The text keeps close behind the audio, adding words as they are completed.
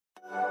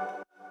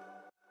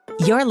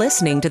You're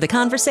listening to The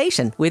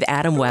Conversation with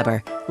Adam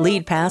Weber,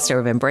 lead pastor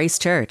of Embrace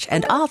Church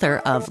and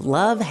author of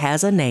Love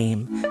Has a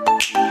Name.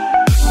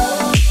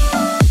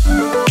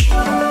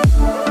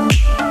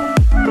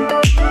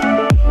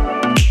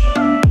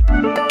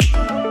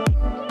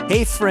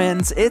 Hey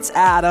friends, it's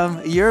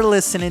Adam. You're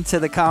listening to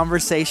The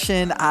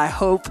Conversation. I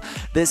hope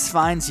this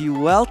finds you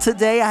well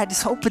today. I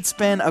just hope it's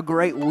been a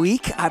great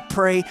week. I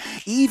pray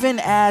even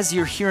as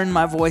you're hearing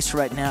my voice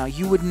right now,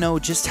 you would know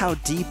just how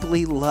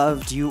deeply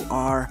loved you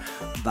are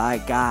by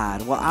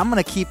God. Well, I'm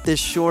going to keep this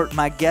short.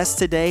 My guest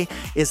today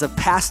is a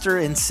pastor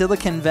in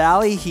Silicon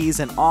Valley. He's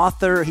an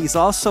author. He's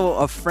also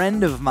a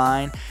friend of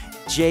mine.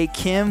 Jay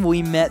Kim,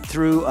 we met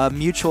through a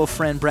mutual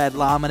friend, Brad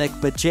Lomenick,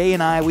 but Jay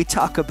and I, we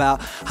talk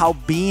about how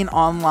being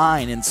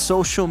online and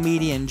social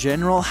media in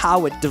general,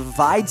 how it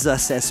divides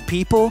us as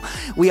people.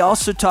 We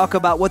also talk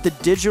about what the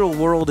digital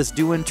world is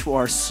doing to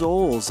our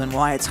souls and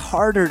why it's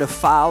harder to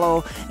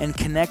follow and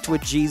connect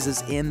with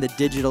Jesus in the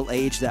digital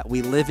age that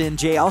we live in.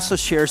 Jay also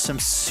shares some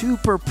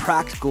super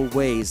practical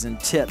ways and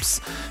tips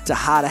to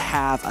how to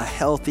have a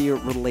healthier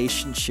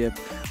relationship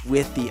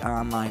with the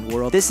online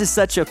world. This is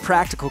such a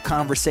practical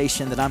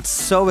conversation that I'm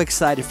so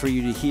excited for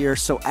you to hear.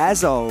 So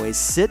as always,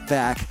 sit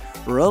back,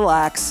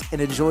 relax, and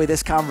enjoy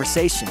this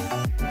conversation.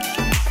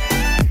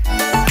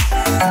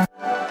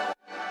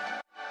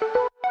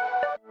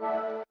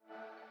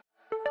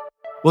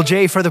 Well,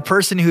 Jay, for the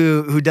person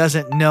who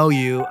doesn't know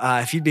you,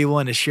 if you'd be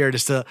willing to share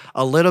just a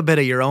little bit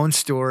of your own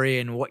story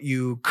and what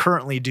you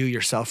currently do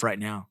yourself right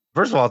now.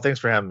 First of all, thanks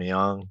for having me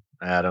on,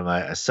 Adam.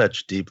 I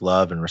such deep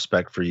love and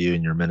respect for you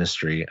and your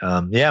ministry.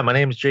 My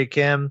name is Jay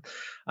Kim.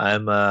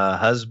 I'm a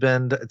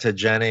husband to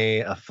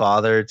Jenny, a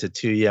father to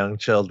 2 young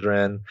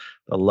children,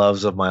 the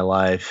loves of my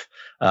life.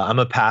 I'm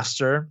a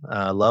pastor,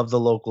 love the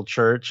local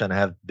church, and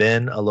have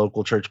been a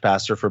local church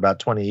pastor for about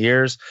 20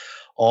 years,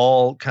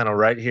 all kind of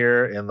right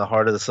here in the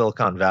heart of the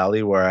Silicon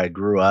Valley where I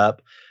grew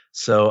up.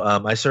 So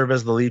I serve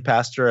as the lead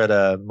pastor at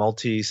a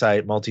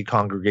multi-site,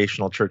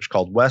 multi-congregational church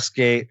called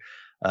Westgate.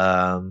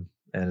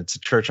 And it's a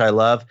church I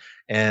love.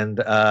 And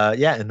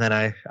and then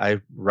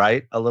I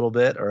write a little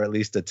bit, or at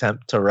least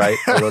attempt to write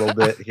a little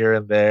bit here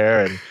and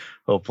there. And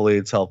hopefully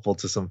it's helpful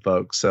to some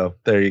folks. So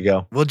there you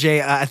go. Well,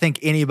 Jay, I think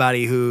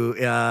anybody who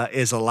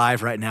is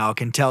alive right now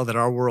can tell that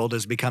our world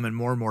is becoming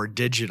more and more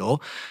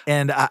digital.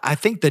 And I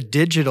think the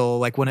digital,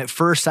 like when it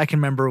first, I can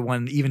remember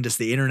when even just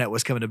the internet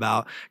was coming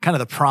about, kind of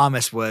the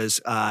promise was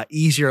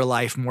easier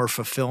life, more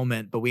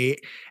fulfillment. But we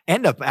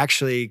end up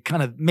actually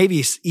kind of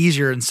maybe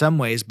easier in some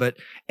ways, but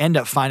end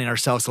up finding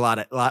ourselves a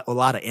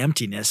lot of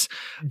emptiness.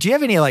 Do you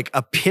have any like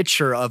a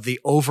picture of the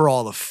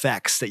overall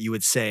effects that you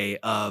would say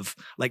of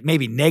like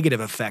maybe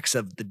negative effects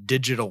of the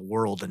digital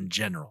world in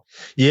general?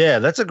 Yeah,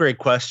 that's a great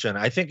question.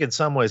 I think in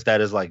some ways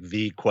that is like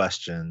the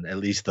question, at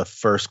least the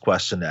first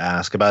question to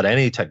ask about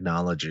any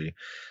technology.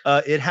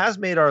 It has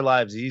made our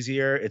lives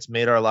easier. It's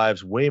made our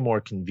lives way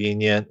more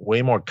convenient,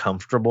 way more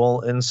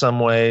comfortable in some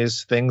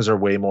ways. Things are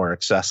way more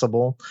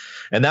accessible.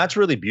 And that's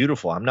really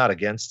beautiful. I'm not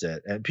against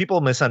it. And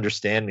people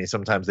misunderstand me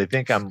sometimes. They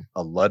think I'm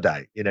a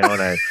Luddite,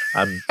 and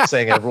I'm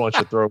saying everyone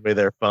should throw away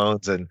their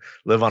phones and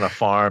live on a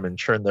farm and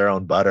churn their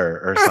own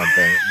butter or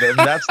something. And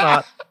that's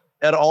not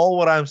at all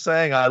what I'm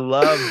saying. I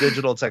love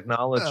digital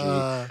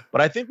technology,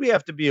 but I think we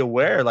have to be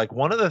aware, like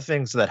one of the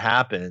things that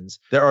happens,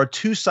 there are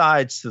 2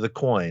 sides to the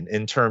coin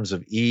in terms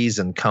of ease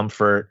and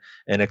comfort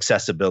and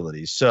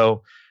accessibility.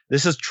 So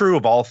this is true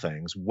of all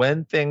things.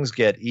 When things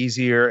get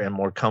easier and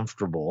more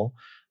comfortable,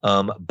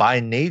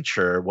 by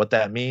nature, what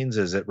that means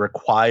is it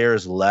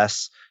requires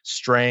less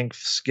strength,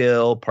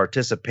 skill,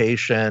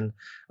 participation,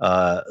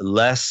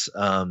 less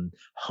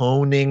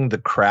honing the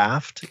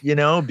craft,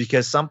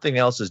 because something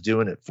else is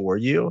doing it for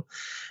you.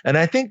 And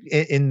I think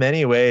in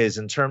many ways,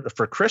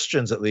 for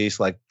Christians at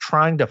least, like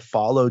trying to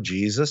follow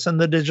Jesus in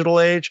the digital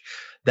age,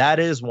 that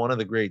is one of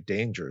the great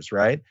dangers,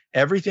 right?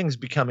 Everything's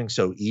becoming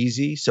so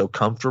easy, so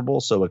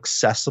comfortable, so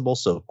accessible,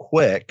 so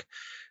quick,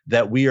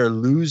 that we are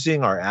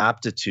losing our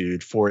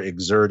aptitude for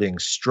exerting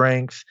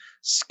strength,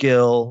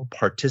 skill,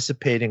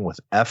 participating with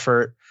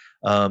effort.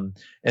 And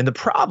the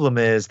problem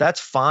is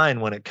that's fine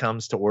when it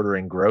comes to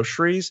ordering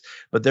groceries,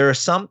 but there are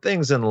some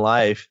things in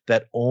life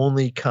that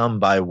only come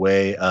by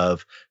way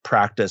of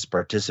practice,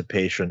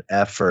 participation,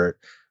 effort,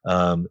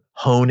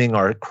 honing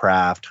our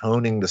craft,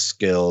 honing the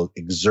skill,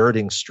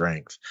 exerting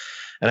strength.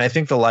 And I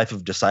think the life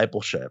of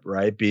discipleship,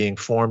 right, being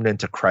formed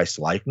into Christ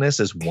likeness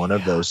is one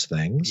of those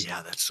things.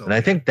 Yeah, that's so And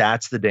I think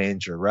that's the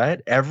danger, right?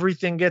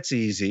 Everything gets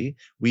easy.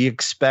 We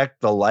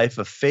expect the life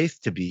of faith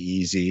to be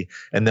easy,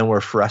 and then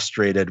we're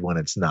frustrated when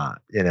it's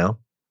not,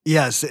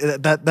 Yes,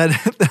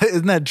 that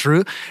isn't that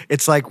true?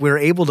 It's like we're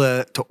able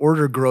to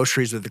order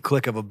groceries with the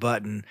click of a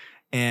button,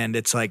 and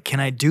it's like, can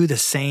I do the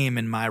same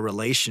in my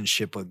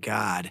relationship with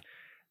God?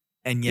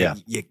 And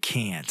yet you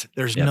can't.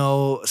 There's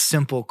no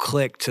simple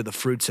click to the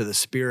fruits of the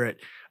Spirit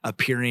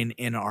appearing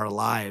in our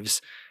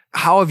lives.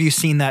 How have you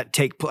seen that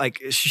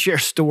share a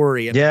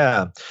story?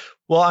 Yeah.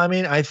 Well, I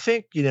mean, I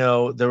think,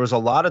 there was a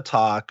lot of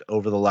talk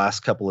over the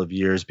last couple of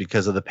years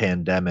because of the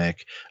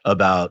pandemic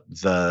about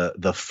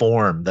the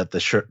form that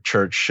the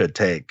church should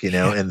take,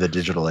 in the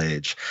digital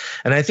age.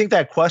 And I think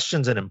that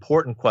question's an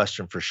important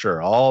question for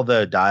sure. All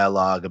the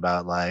dialogue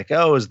about like,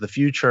 oh, is the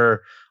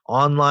future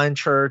online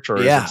church or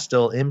is it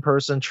still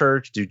in-person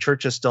church? Do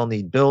churches still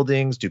need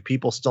buildings? Do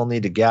people still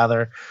need to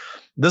gather?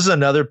 This is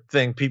another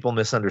thing people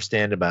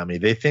misunderstand about me.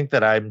 They think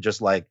that I'm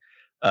just like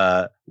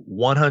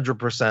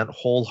 100%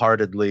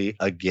 wholeheartedly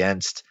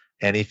against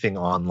anything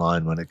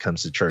online when it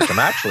comes to church. I'm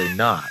actually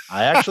not.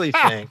 I actually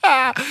think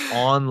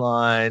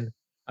online,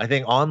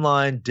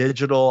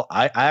 digital,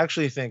 I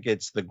actually think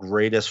it's the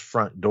greatest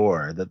front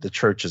door that the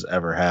church has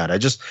ever had. I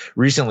just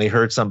recently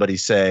heard somebody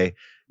say,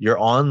 your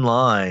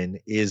online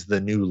is the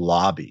new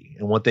lobby.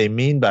 And what they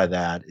mean by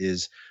that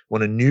is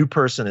when a new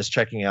person is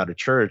checking out a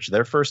church,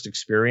 their first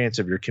experience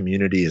of your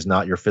community is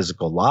not your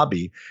physical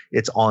lobby,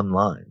 it's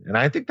online. And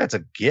I think that's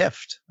a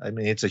gift. I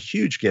mean, it's a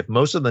huge gift.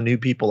 Most of the new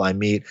people I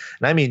meet,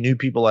 and I meet new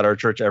people at our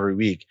church every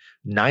week,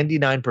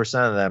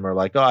 99% of them are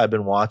like, oh, I've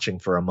been watching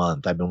for a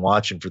month. I've been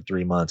watching for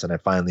 3 months, and I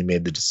finally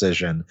made the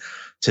decision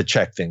to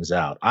check things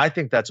out. I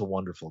think that's a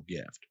wonderful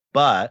gift.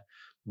 But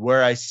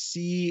where I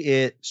see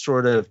it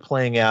sort of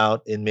playing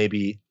out in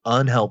maybe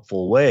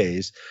unhelpful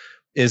ways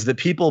is that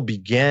people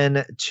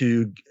begin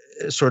to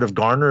sort of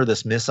garner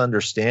this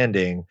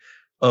misunderstanding.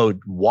 Oh,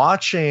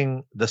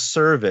 watching the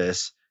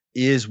service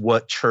is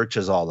what church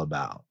is all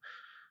about.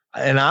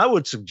 And I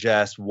would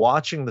suggest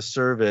watching the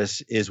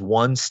service is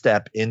one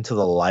step into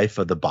the life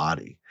of the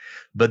body.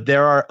 But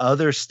there are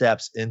other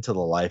steps into the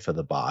life of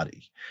the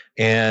body.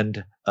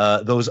 And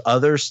those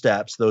other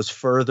steps, those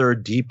further,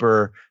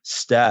 deeper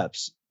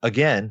steps,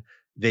 again,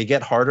 they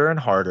get harder and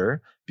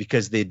harder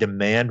because they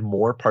demand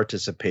more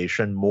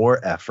participation,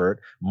 more effort,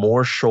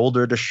 more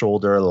shoulder to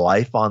shoulder,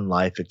 life on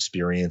life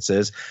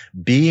experiences,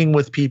 being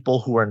with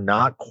people who are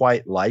not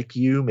quite like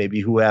you,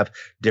 maybe who have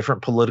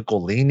different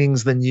political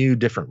leanings than you,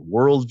 different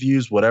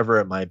worldviews, whatever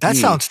it might be. That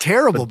sounds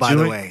terrible, by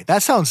the way.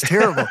 That sounds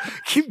terrible.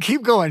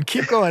 Keep going.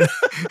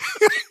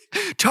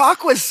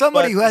 Talk with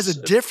somebody who has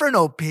a different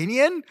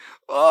opinion?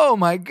 Oh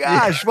my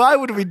gosh, why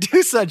would we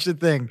do such a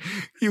thing?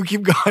 You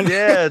keep going.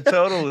 Yeah,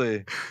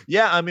 totally.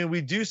 Yeah, I mean,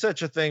 we do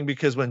such a thing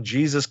because when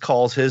Jesus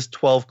calls his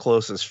 12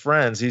 closest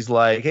friends, he's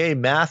like, hey,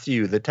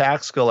 Matthew, the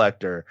tax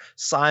collector,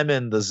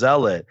 Simon, the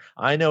zealot.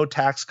 I know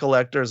tax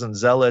collectors and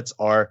zealots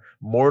are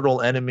mortal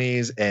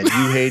enemies and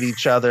you hate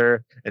each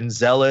other, and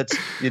zealots,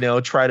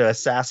 try to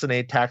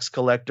assassinate tax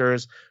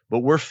collectors. But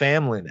we're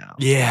family now.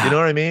 Yeah. You know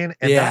what I mean?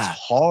 And that's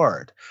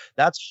hard.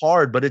 That's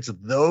hard, but it's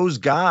those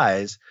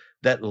guys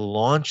that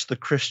launch the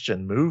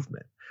Christian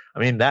movement. I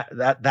mean,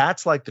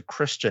 that's like the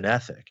Christian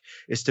ethic,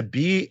 is to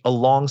be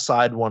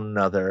alongside one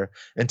another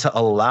and to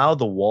allow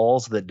the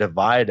walls that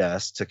divide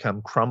us to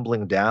come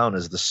crumbling down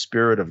as the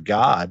Spirit of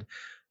God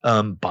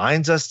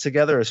binds us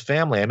together as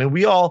family. I mean,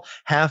 we all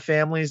have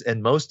families,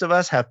 and most of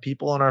us have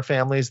people in our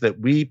families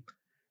that we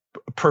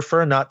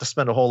prefer not to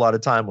spend a whole lot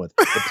of time with.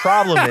 The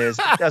problem is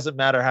it doesn't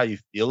matter how you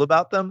feel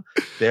about them.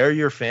 They're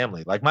your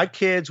family. Like my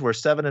kids were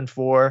 7 and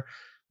 4.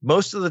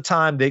 Most of the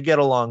time they get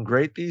along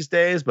great these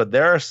days, but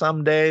there are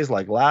some days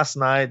like last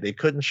night, they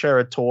couldn't share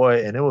a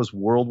toy and it was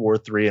World War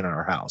III in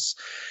our house.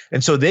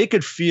 And so they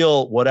could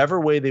feel whatever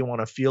way they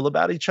want to feel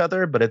about each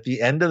other. But at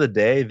the end of the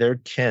day,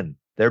 they're kin.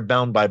 They're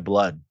bound by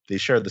blood. They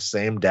share the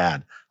same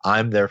dad.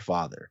 I'm their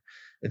father.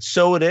 And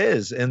so it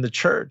is in the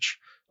church.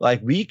 Like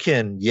we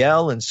can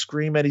yell and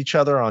scream at each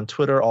other on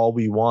Twitter all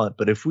we want,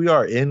 but if we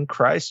are in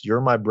Christ,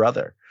 you're my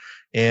brother.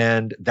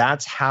 And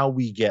that's how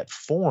we get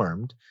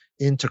formed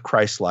into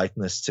Christ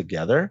likeness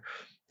together.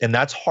 And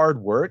that's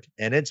hard work.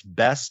 And it's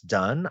best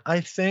done,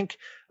 I think,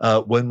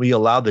 when we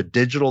allow the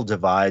digital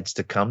divides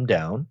to come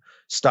down,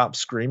 stop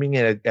screaming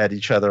at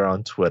each other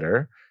on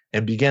Twitter,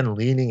 and begin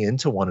leaning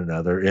into one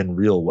another in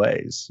real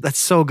ways. That's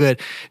so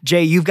good.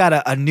 Jay, you've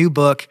got a new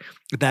book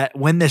that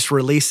when this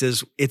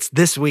releases, it's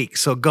this week.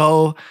 So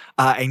go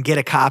and get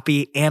a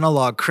copy.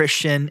 Analog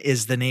Christian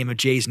is the name of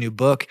Jay's new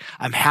book.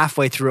 I'm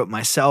halfway through it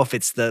myself.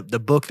 It's the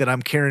book that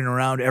I'm carrying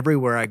around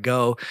everywhere I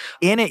go.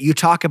 In it, you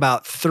talk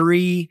about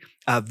 3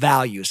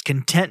 values: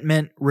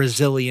 contentment,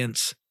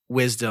 resilience,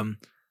 wisdom.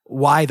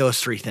 Why those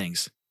 3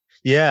 things?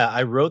 Yeah,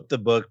 I wrote the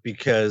book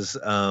because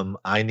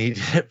I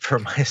needed it for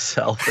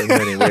myself in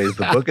many ways.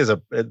 The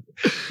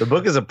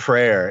book is a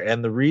prayer,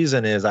 and the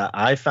reason is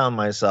I found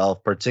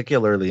myself,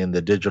 particularly in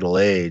the digital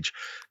age,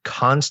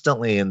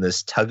 constantly in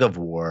this tug of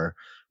war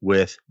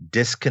with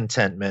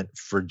discontentment,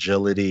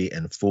 fragility,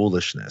 and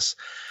foolishness.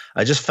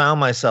 I just found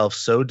myself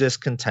so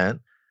discontent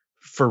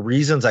for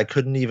reasons I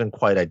couldn't even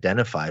quite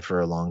identify for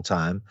a long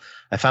time.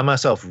 I found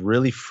myself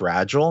really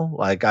fragile.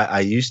 Like I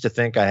used to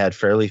think I had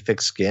fairly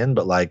thick skin,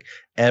 but like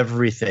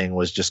everything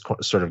was just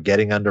sort of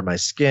getting under my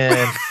skin.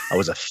 I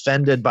was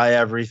offended by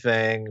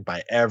everything,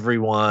 by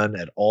everyone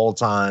at all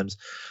times.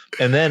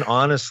 And then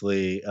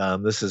honestly,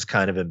 this is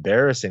kind of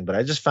embarrassing, but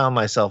I just found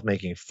myself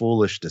making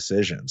foolish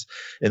decisions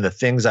in the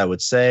things I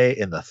would say,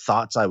 in the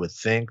thoughts I would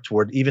think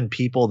toward even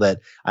people that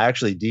I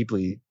actually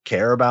deeply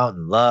care about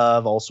and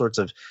love, all sorts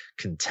of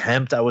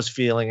contempt I was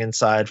feeling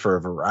inside for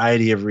a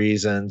variety of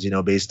reasons,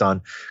 based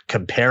on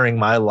comparing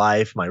my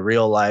life, my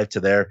real life, to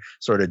their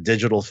sort of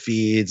digital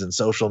feeds and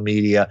social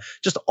media,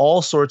 just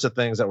all sorts of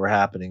things that were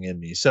happening in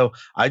me. So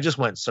I just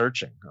went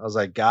searching. I was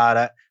like,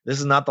 God, this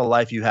is not the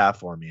life you have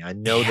for me. I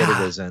know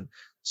that it isn't.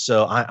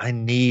 So I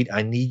need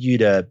you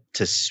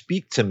to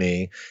speak to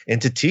me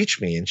and to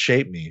teach me and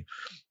shape me.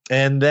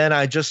 And then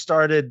I just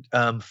started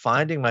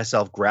finding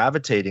myself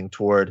gravitating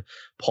toward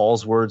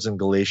Paul's words in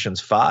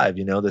Galatians 5,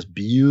 this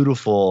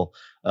beautiful,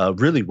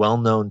 really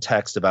well-known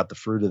text about the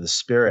fruit of the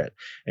Spirit.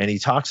 And he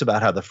talks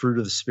about how the fruit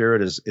of the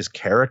Spirit is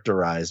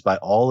characterized by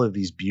all of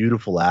these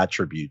beautiful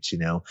attributes,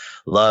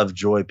 love,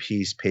 joy,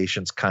 peace,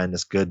 patience,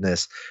 kindness,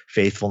 goodness,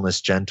 faithfulness,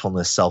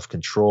 gentleness,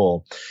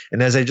 self-control.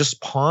 And as I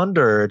just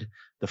pondered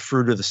the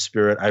fruit of the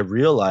Spirit, I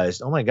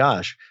realized, oh my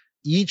gosh,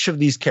 each of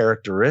these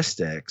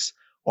characteristics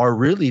are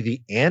really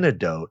the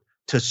antidote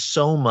to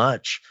so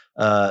much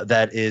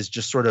that is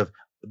just sort of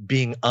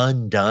being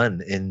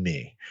undone in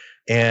me.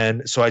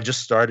 And so I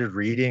just started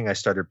reading. I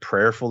started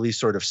prayerfully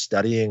sort of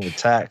studying the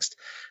text.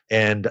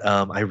 And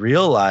I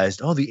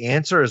realized, the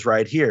answer is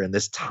right here in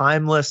this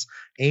timeless,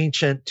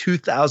 ancient,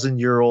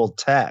 2,000-year-old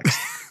text.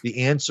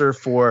 The answer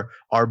for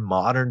our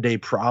modern day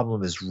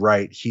problem is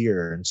right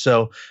here. And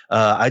so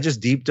I just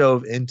deep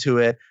dove into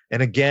it.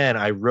 And again,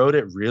 I wrote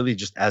it really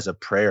just as a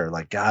prayer,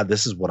 like, God,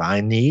 this is what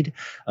I need.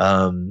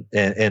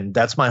 And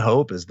that's my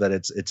hope, is that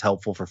it's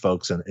helpful for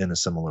folks in a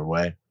similar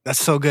way. That's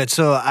so good.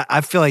 So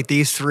I feel like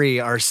these three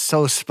are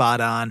so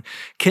spot on.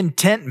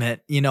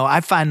 Contentment,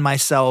 I find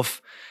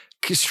myself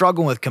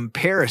struggling with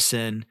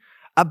comparison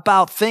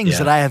about things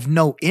that I have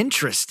no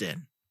interest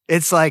in.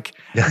 It's like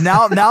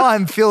now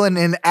I'm feeling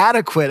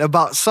inadequate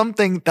about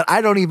something that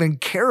I don't even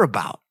care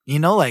about,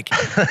 like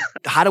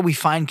how do we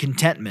find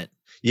contentment?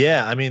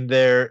 Yeah, I mean,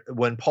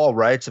 when Paul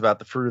writes about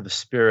the fruit of the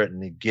Spirit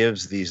and he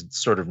gives these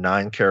sort of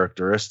 9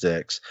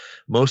 characteristics,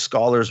 most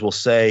scholars will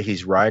say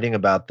he's writing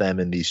about them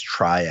in these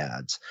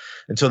triads.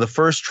 And so the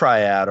first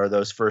triad are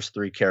those first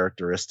 3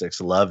 characteristics: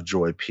 love,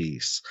 joy,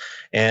 peace.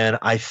 And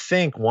I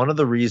think one of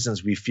the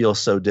reasons we feel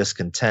so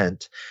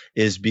discontent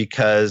is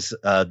because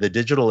the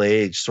digital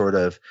age sort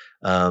of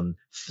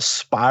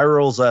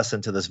spirals us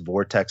into this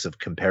vortex of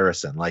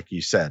comparison. Like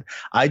you said,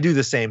 I do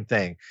the same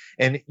thing.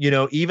 And,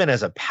 even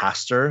as a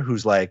pastor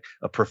who's like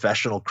a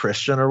professional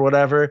Christian or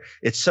whatever,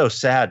 it's so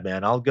sad,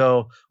 man. I'll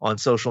go on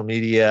social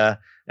media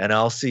and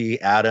I'll see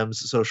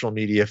Adam's social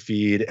media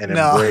feed and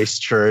Embrace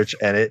Church,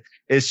 and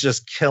it's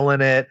just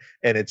killing it.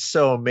 And it's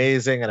so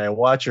amazing. And I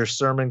watch your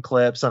sermon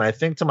clips and I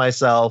think to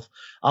myself,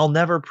 I'll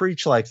never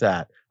preach like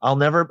that. I'll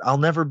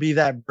never be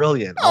that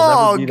brilliant.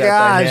 I'll never be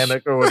that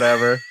dynamic or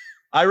whatever.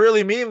 I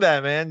really mean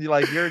that, man.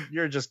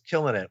 You're just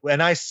killing it.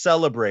 And I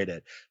celebrate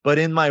it. But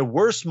in my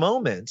worst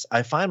moments,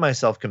 I find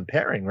myself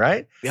comparing,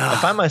 right? Yeah. I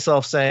find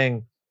myself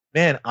saying,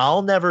 man,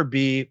 I'll never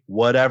be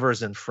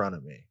whatever's in front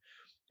of me.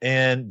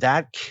 And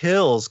that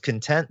kills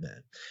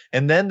contentment.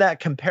 And then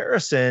that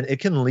comparison, it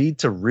can lead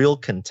to real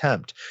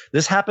contempt.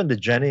 This happened to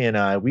Jenny and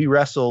I. We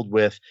wrestled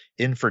with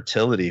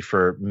infertility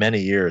for many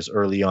years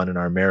early on in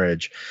our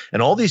marriage.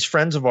 And all these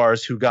friends of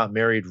ours who got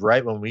married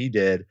right when we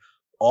did,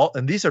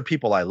 and these are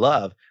people I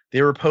love,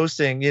 they were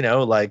posting,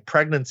 like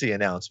pregnancy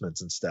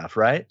announcements and stuff,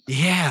 right?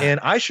 Yeah. And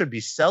I should be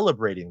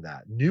celebrating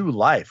that new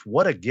life.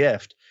 What a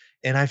gift.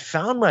 And I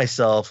found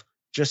myself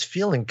just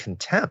feeling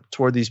contempt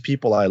toward these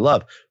people I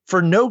love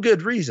for no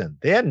good reason.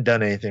 They hadn't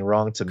done anything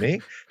wrong to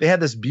me. They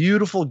had this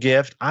beautiful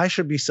gift I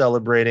should be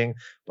celebrating,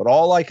 but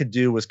all I could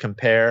do was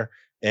compare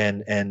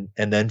and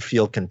then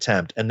feel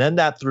contempt. And then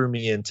that threw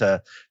me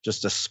into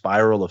just a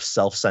spiral of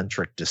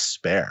self-centric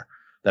despair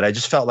that I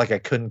just felt like I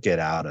couldn't get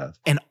out of.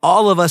 And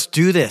all of us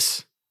do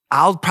this.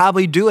 I'll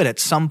probably do it at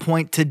some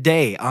point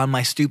today on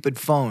my stupid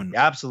phone.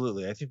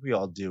 Absolutely. I think we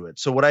all do it.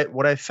 So what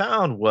I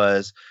found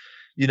was,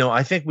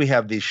 I think we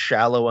have these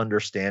shallow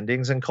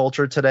understandings in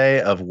culture today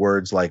of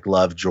words like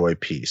love, joy,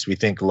 peace. We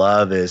think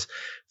love is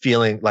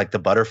feeling like the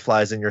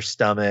butterflies in your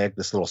stomach,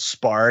 this little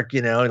spark,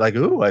 like,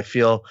 ooh, I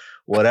feel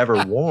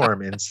whatever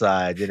warm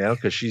inside,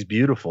 because she's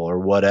beautiful or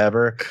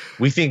whatever.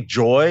 We think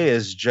joy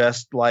is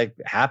just like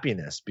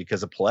happiness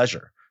because of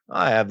pleasure.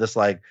 I have this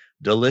like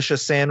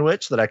delicious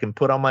sandwich that I can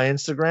put on my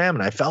Instagram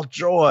and I felt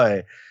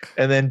joy.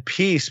 And then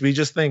peace, we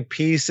just think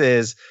peace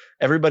is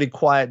everybody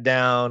quiet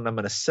down. I'm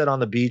going to sit on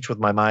the beach with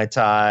my Mai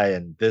Tai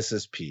and this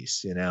is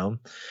peace,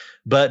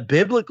 But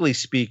biblically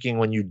speaking,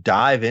 when you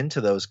dive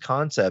into those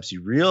concepts,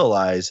 you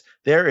realize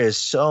there is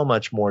so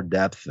much more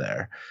depth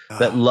there.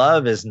 That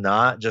love is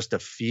not just a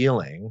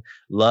feeling.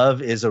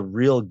 Love is a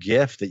real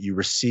gift that you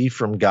receive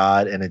from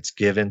God and it's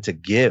given to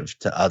give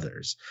to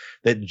others.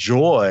 That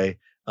joy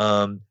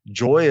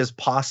Joy is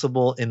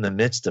possible in the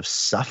midst of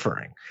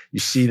suffering. You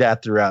see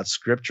that throughout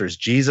scriptures.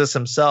 Jesus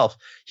himself,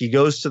 he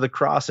goes to the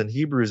cross. In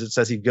Hebrews, it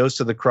says he goes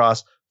to the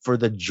cross for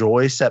the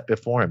joy set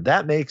before him.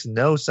 That makes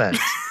no sense,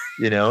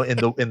 in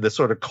the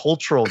sort of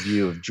cultural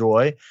view of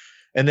joy.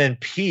 And then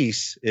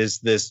peace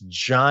is this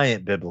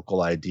giant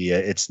biblical idea.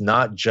 It's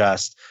not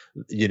just,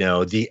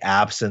 the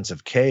absence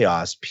of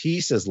chaos.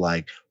 Peace is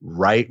like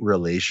right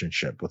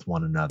relationship with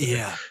one another.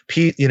 Yeah.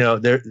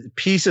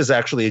 Peace is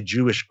actually a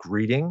Jewish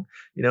greeting.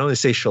 They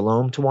say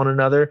shalom to one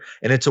another.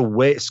 And it's a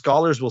way,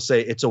 scholars will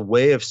say it's a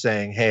way of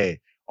saying, hey,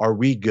 are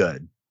we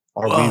good?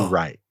 Are we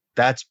right?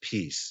 That's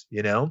peace,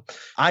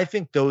 I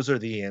think those are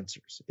the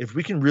answers. If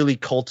we can really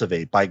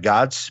cultivate by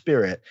God's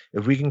Spirit,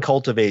 if we can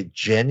cultivate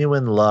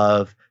genuine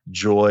love,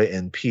 joy,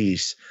 and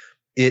peace,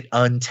 it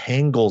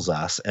untangles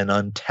us and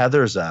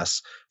untethers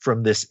us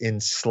from this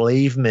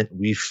enslavement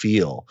we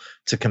feel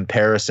to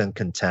comparison,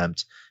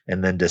 contempt,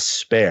 and then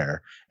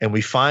despair. And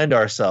we find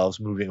ourselves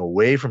moving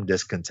away from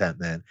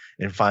discontentment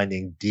and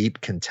finding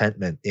deep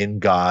contentment in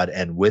God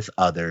and with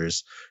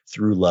others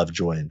through love,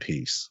 joy, and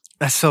peace.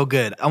 That's so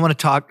good. I want to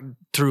talk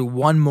through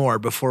one more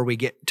before we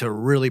get to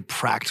really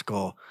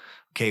practical.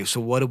 Okay,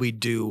 so what do we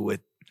do with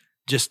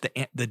just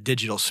the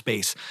digital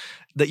space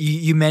that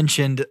you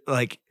mentioned?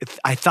 Like,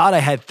 I thought I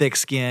had thick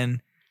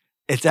skin.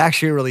 It's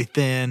actually really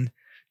thin.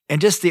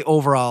 And just the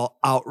overall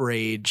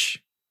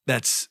outrage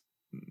that's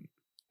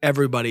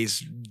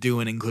everybody's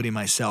doing, including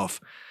myself.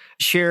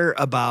 Share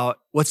about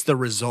what's the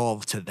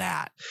resolve to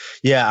that.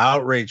 Yeah,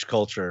 outrage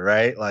culture,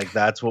 right? Like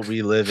that's what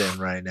we live in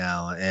right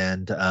now.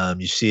 And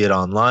you see it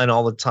online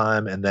all the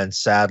time. And then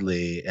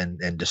sadly and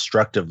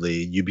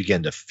destructively, you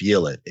begin to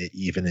feel it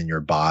even in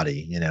your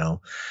body,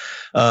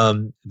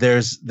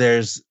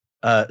 There's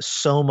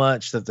so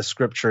much that the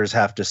scriptures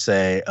have to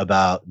say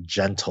about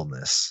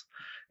gentleness.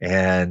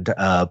 And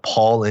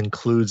Paul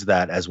includes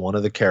that as one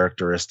of the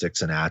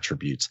characteristics and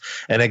attributes.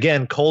 And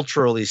again,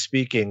 culturally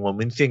speaking, when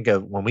we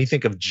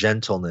think of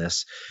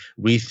gentleness,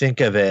 we think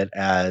of it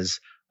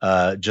as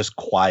just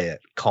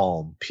quiet,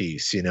 calm,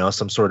 peace.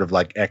 Some sort of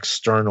like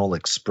external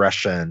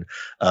expression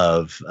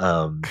of,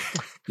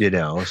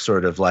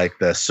 sort of like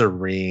the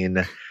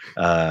serene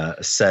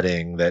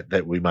setting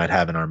that we might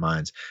have in our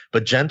minds.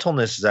 But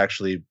gentleness is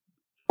actually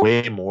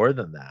way more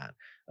than that.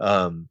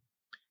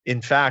 In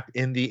fact,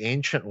 in the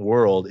ancient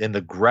world, in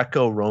the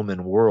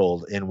Greco-Roman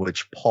world in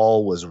which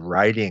Paul was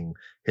writing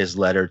his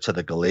letter to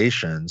the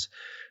Galatians,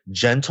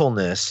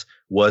 gentleness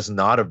was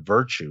not a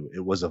virtue,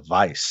 it was a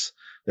vice.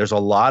 There's a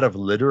lot of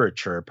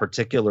literature,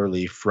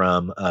 particularly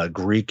from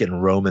Greek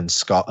and Roman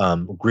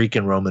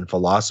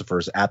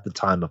philosophers at the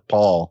time of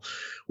Paul,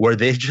 where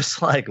they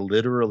just like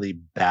literally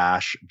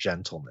bash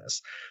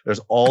gentleness. There's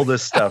all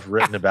this stuff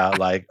written about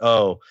like,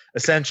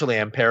 essentially,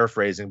 I'm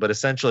paraphrasing, but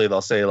essentially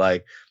they'll say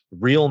like,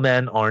 real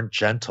men aren't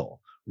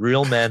gentle.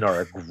 Real men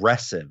are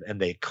aggressive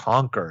and they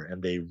conquer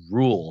and they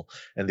rule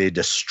and they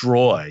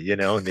destroy,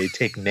 and they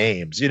take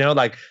names,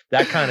 like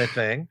that kind of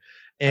thing.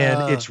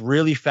 And it's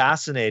really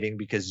fascinating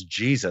because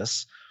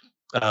Jesus,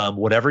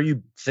 whatever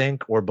you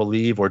think or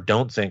believe or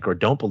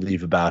don't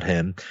believe about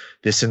him,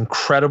 this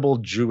incredible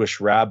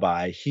Jewish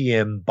rabbi, he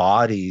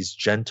embodies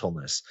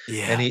gentleness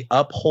and he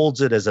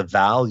upholds it as a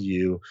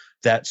value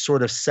that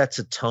sort of sets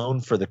a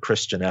tone for the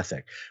Christian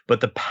ethic.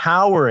 But the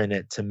power in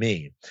it to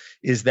me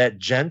is that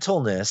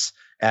gentleness,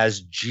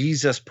 as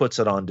Jesus puts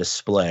it on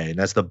display and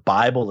as the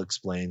Bible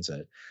explains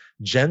it,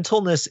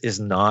 gentleness is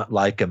not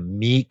like a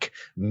meek,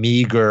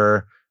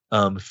 meager,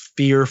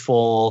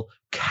 fearful,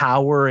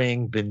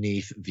 cowering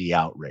beneath the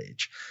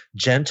outrage.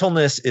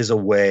 Gentleness is a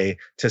way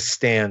to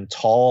stand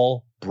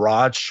tall,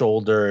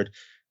 broad-shouldered,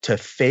 to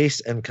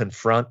face and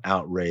confront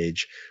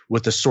outrage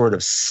with a sort of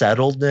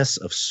settledness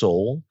of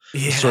soul,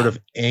 a sort of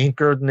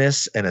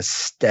anchoredness and a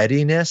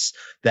steadiness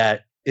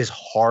that is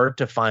hard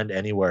to find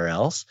anywhere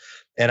else.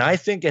 And I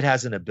think it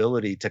has an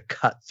ability to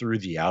cut through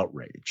the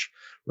outrage,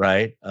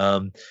 right?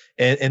 And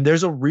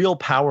there's a real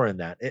power in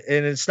that.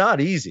 And it's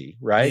not easy,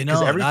 right?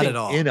 Because everything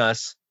in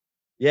us,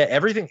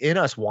 everything in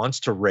us wants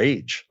to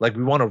rage. Like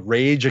we want to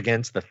rage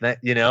against the thing,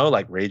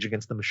 like Rage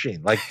Against the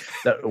Machine. Like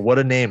what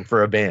a name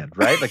for a band,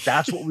 right? Like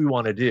that's what we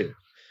want to do.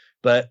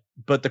 But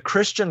the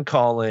Christian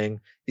calling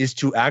is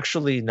to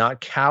actually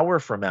not cower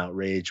from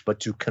outrage,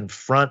 but to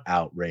confront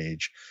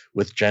outrage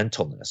with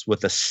gentleness,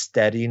 with a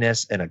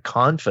steadiness and a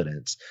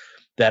confidence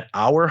that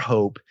our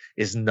hope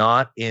is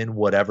not in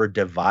whatever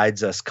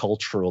divides us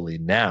culturally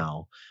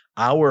now.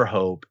 Our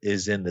hope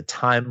is in the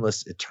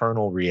timeless,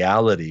 eternal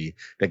reality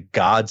that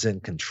God's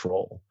in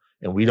control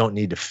and we don't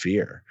need to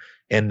fear.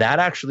 And that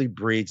actually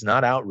breeds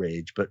not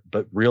outrage, but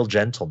real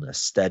gentleness,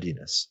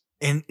 steadiness.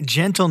 And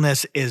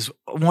gentleness is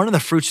one of the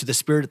fruits of the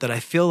Spirit that I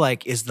feel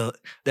like is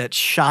that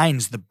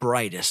shines the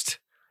brightest.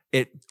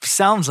 It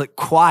sounds like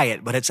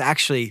quiet, but it's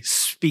actually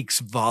speaks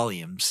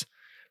volumes.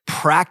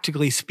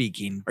 Practically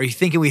speaking, are you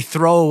thinking we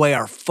throw away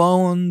our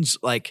phones?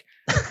 Like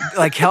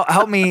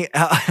help me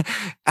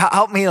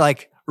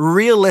like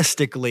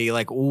realistically,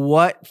 like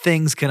what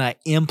things can I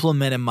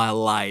implement in my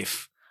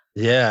life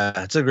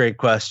Yeah, it's a great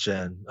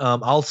question.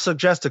 I'll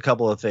suggest a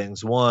couple of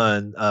things.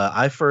 One,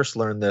 I first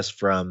learned this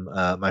from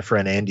my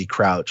friend Andy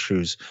Crouch,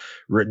 who's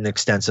written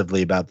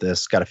extensively about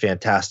this. Got a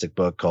fantastic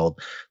book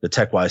called The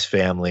TechWise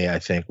Family, I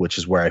think, which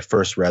is where I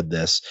first read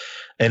this.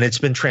 And it's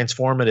been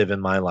transformative in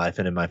my life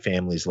and in my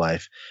family's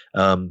life.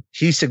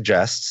 He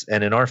suggests,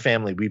 and in our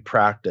family, we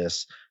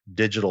practice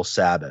digital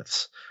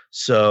Sabbaths.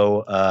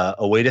 So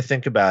a way to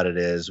think about it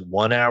is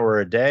 1 hour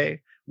a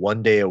day,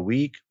 1 day a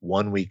week,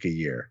 1 week a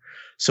year.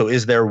 So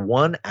is there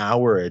 1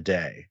 hour a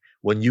day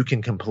when you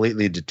can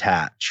completely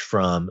detach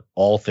from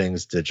all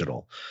things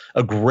digital?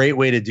 A great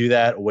way to do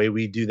that, a way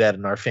we do that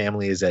in our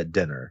family is at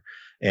dinner.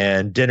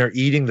 And dinner,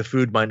 eating the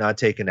food might not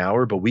take an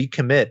hour, but we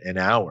commit an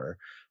hour.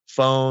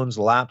 Phones,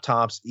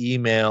 laptops,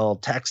 email,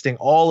 texting,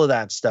 all of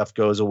that stuff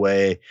goes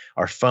away.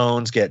 Our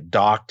phones get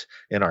docked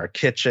in our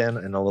kitchen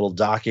in a little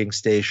docking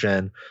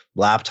station,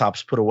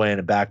 laptops put away in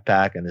a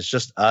backpack, and it's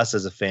just us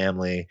as a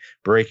family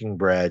breaking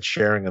bread,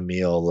 sharing a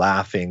meal,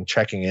 laughing,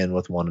 checking in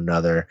with one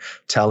another,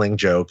 telling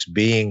jokes,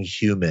 being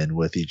human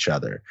with each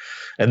other.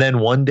 And then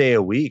 1 day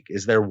a week,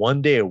 is there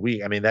 1 day a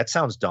week? I mean, that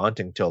sounds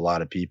daunting to a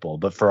lot of people,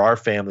 but for our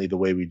family, the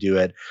way we do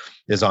it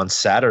is on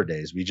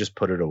Saturdays, we just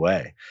put it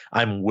away.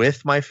 I'm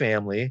with my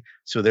family,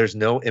 so there's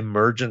no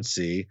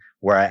emergency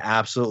where I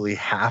absolutely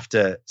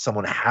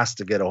someone has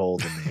to get a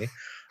hold of me.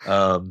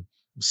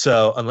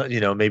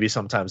 So, maybe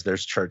sometimes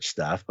there's church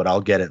stuff, but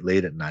I'll get it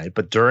late at night.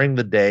 But during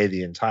the day,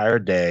 the entire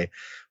day,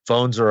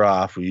 phones are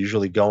off. We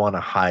usually go on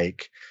a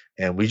hike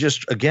and we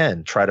just,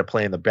 again, try to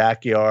play in the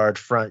backyard,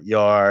 front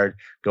yard,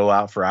 go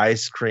out for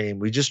ice cream.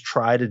 We just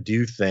try to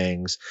do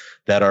things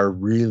that are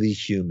really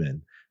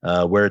human.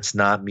 Where it's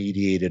not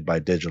mediated by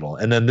digital.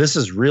 And then this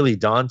is really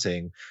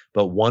daunting,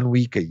 but 1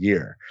 week a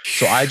year.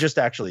 So I just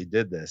actually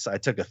did this. I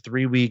took a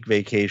 3-week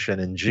vacation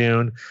in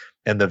June.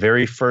 And the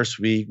very first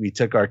week we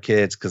took our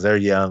kids, because they're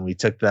young, we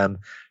took them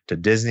to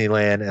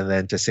Disneyland and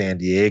then to San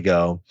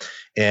Diego.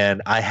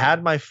 And I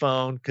had my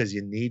phone because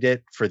you need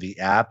it for the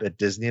app at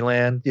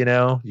Disneyland.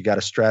 You got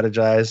to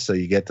strategize so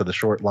you get to the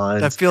short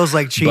lines. That feels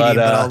like cheating, but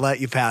I'll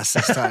let you pass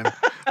this time.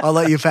 I'll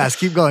let you pass.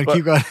 Keep going.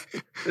 Keep going.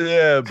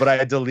 Yeah, but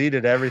I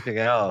deleted everything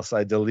else.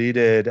 I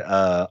deleted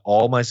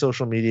all my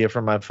social media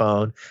from my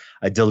phone.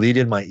 I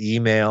deleted my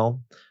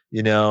email.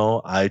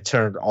 I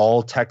turned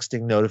all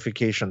texting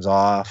notifications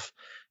off.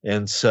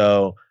 And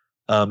so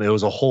it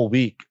was a whole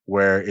week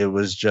where it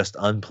was just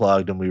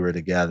unplugged and we were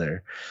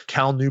together.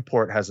 Cal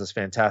Newport has this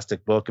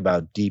fantastic book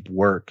about deep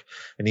work.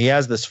 And he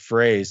has this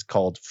phrase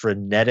called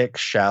frenetic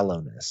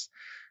shallowness.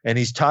 And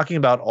he's talking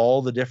about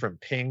all the different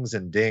pings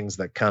and dings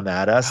that come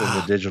at us in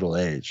the digital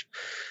age.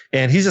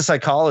 And he's a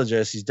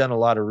psychologist. He's done a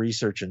lot of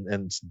research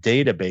and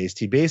data-based.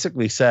 He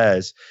basically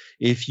says,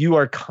 if you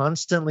are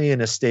constantly in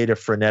a state of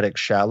frenetic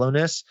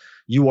shallowness,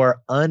 you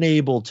are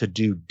unable to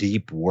do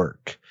deep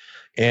work.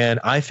 And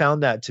I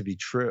found that to be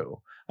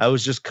true. I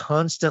was just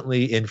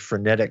constantly in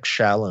frenetic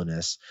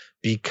shallowness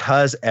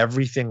because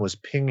everything was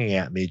pinging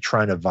at me,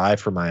 trying to vie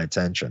for my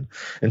attention.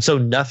 And so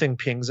nothing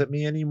pings at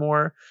me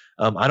anymore.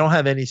 I don't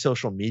have any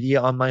social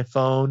media on my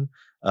phone.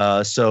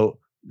 So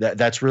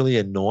that's really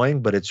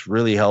annoying, but it's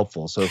really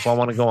helpful. So if I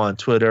want to go on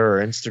Twitter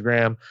or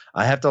Instagram,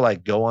 I have to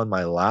go on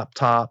my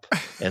laptop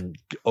and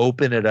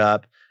open it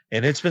up.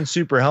 And it's been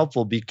super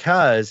helpful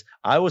because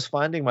I was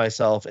finding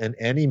myself in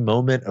any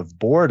moment of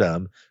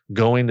boredom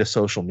going to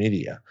social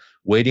media,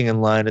 waiting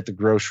in line at the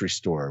grocery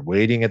store,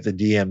 waiting at the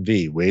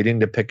DMV, waiting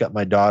to pick up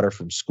my daughter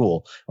from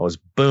school. I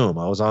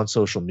was on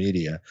social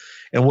media.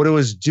 And what it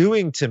was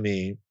doing to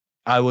me,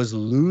 I was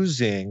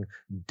losing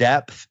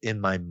depth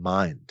in my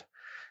mind.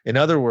 In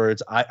other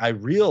words, I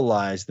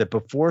realized that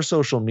before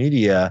social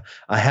media,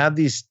 I had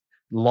these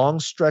long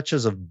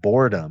stretches of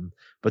boredom,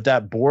 but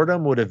that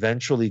boredom would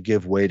eventually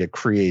give way to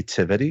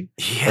creativity.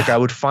 Yeah. I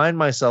would find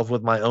myself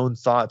with my own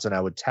thoughts and I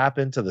would tap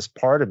into this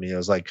part of me. I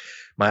was like,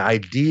 my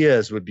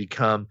ideas would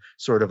become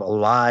sort of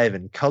alive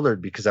and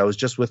colored because I was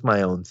just with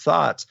my own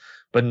thoughts.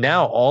 But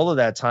now all of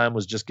that time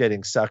was just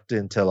getting sucked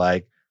into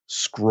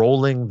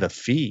scrolling the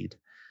feed.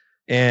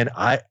 And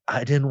I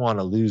didn't want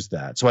to lose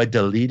that. So I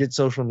deleted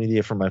social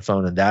media from my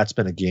phone, and that's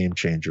been a game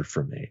changer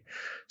for me.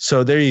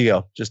 So there you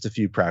go. Just a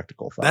few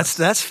practical thoughts.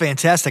 That's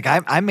fantastic.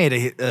 I made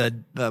a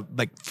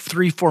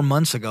 3-4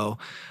 months ago.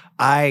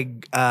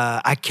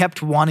 I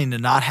kept wanting to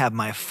not have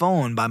my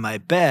phone by my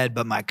bed,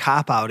 but my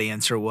cop-out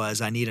answer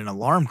was I need an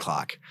alarm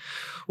clock.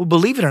 Well,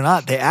 believe it or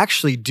not, they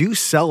actually do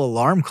sell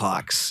alarm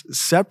clocks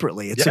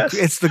separately.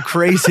 It's the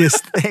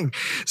craziest thing.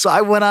 So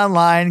I went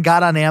online,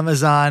 got on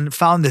Amazon,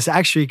 found this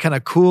actually kind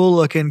of cool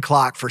looking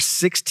clock for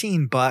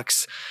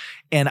 $16.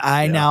 And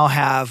I now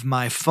have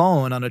my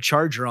phone on a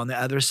charger on the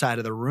other side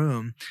of the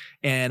room.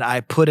 And I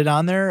put it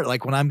on there.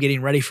 Like when I'm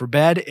getting ready for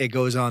bed, it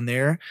goes on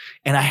there.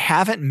 And I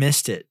haven't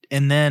missed it.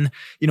 And then,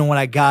 when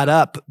I got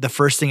up, the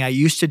first thing I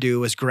used to do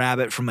was grab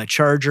it from my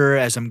charger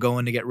as I'm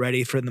going to get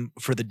ready for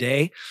the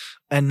day.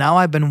 And now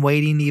I've been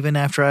waiting even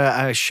after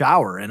I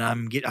shower and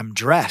I'm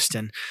dressed.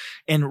 And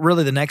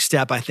really the next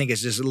step, I think,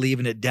 is just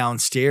leaving it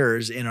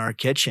downstairs in our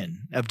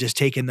kitchen, of just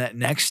taking that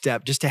next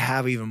step just to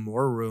have even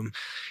more room.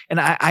 And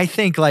I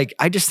think, like,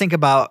 I just think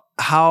about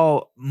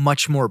how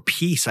much more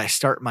peace I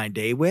start my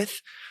day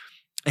with.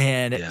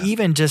 And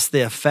even just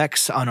the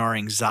effects on our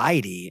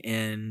anxiety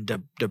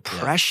and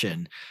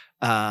depression,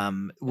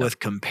 with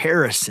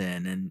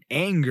comparison and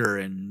anger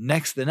and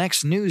the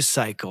next news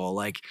cycle.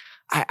 Like,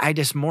 I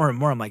just more and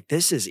more, I'm like,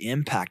 this is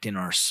impacting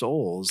our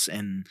souls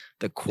and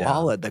the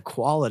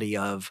quality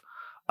of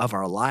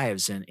our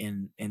lives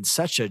in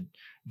such a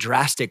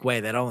drastic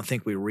way that I don't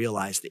think we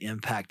realize the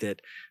impact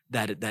that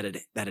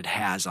it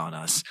has on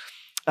us.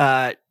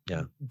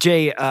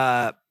 Jay,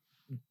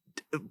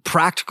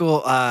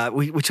 practical.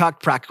 We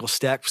talked practical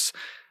steps.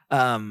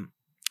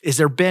 Is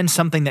there been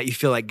something that you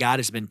feel like God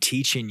has been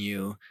teaching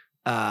you,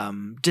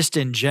 just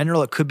in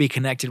general? It could be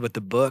connected with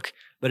the book,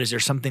 but is there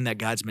something that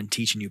God's been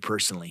teaching you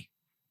personally?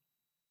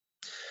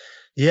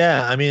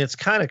 Yeah, I mean, it's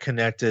kind of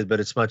connected,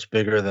 but it's much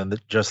bigger than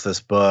just this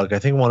book. I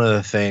think one of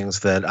the things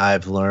that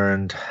I've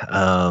learned,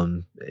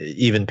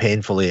 even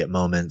painfully at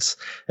moments,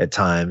 at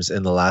times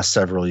in the last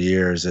several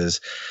years, is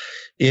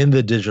in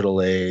the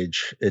digital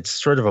age, it's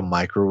sort of a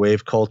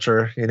microwave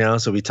culture,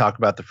 So we talk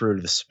about the fruit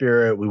of the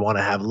Spirit. We want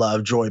to have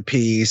love, joy,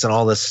 peace, and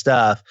all this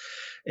stuff.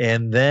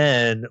 And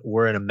then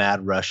we're in a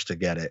mad rush to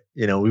get it.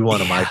 We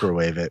want to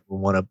microwave it. We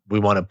want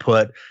to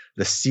put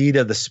the seed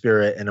of the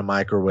Spirit in a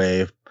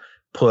microwave,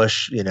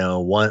 push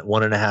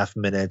 1.5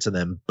 minutes, and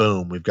then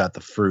boom, we've got the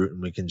fruit,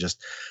 and we can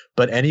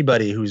but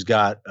anybody who's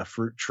got a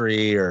fruit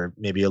tree or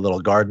maybe a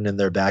little garden in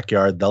their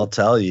backyard, they'll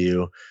tell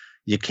you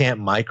can't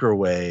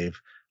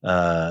microwave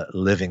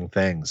living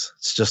things.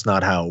 It's just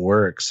not how it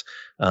works.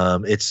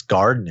 It's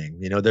gardening.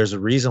 There's a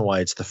reason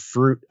why it's the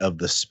fruit of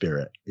the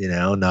Spirit,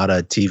 not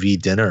a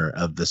TV dinner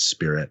of the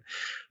Spirit.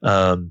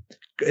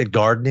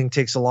 Gardening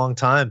takes a long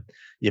time.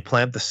 You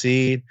plant the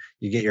seed,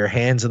 you get your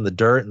hands in the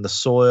dirt and the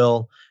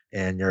soil,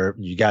 and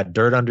you got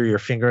dirt under your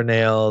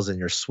fingernails, and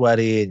you're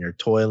sweaty, and you're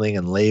toiling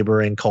and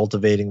laboring,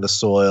 cultivating the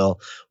soil,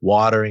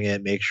 watering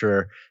it, make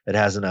sure it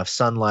has enough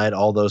sunlight,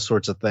 all those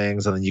sorts of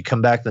things. And then you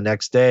come back the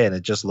next day and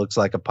it just looks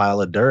like a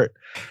pile of dirt,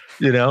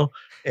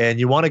 and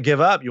you want to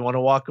give up. You want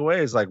to walk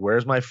away. It's like,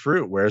 where's my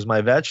fruit? Where's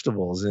my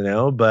vegetables?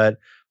 But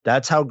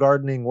that's how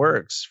gardening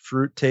works.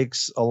 Fruit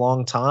takes a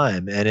long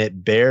time, and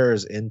it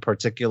bears in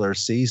particular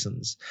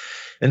seasons.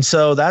 And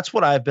so that's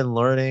what I've been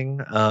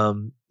learning.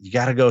 You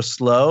got to go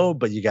slow,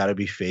 but you got to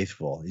be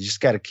faithful. You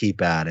just got to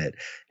keep at it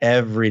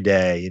every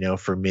day.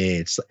 For me,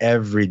 it's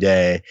every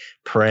day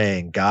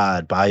praying,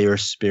 God, by your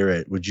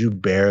Spirit, would you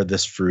bear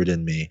this fruit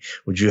in me?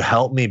 Would you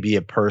help me be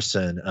a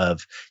person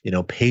of,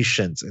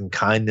 patience and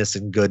kindness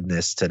and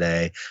goodness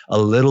today, a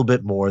little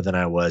bit more than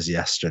I was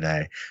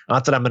yesterday?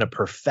 Not that I'm going to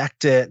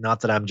perfect it.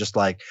 Not that I'm just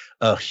like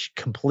a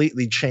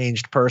completely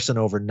changed person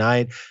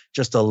overnight.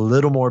 Just a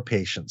little more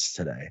patience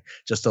today,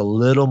 just a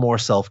little more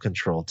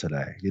self-control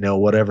today,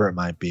 whatever it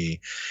might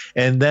be.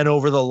 And then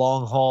over the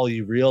long haul,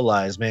 you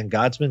realize, man,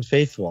 God's been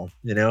faithful.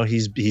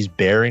 He's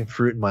bearing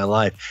fruit in my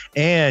life.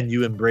 And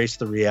you embrace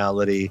the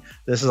reality,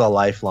 this is a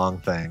lifelong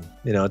thing.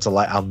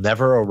 I'll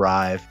never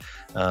arrive,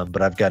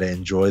 but I've got to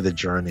enjoy the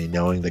journey,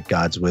 knowing that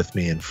God's with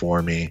me and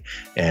for me.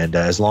 And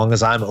as long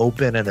as I'm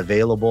open and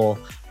available,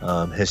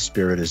 His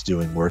Spirit is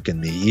doing work in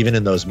me, even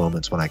in those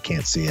moments when I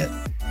can't see it.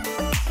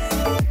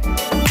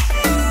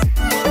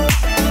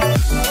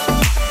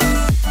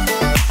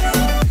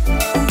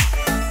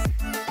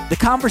 The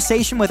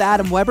Conversation with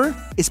Adam Weber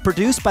is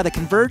produced by the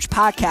Converge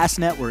Podcast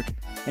Network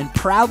and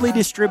proudly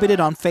distributed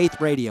on Faith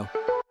Radio.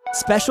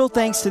 Special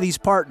thanks to these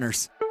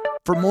partners.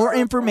 For more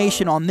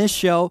information on this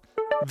show,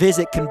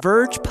 visit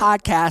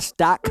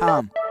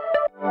convergepodcast.com.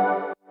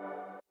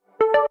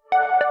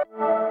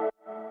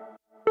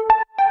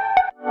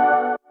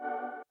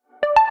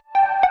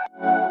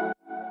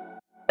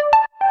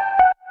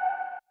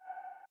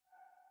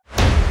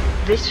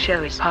 This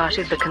show is part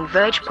of the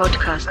Converge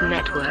Podcast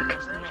Network.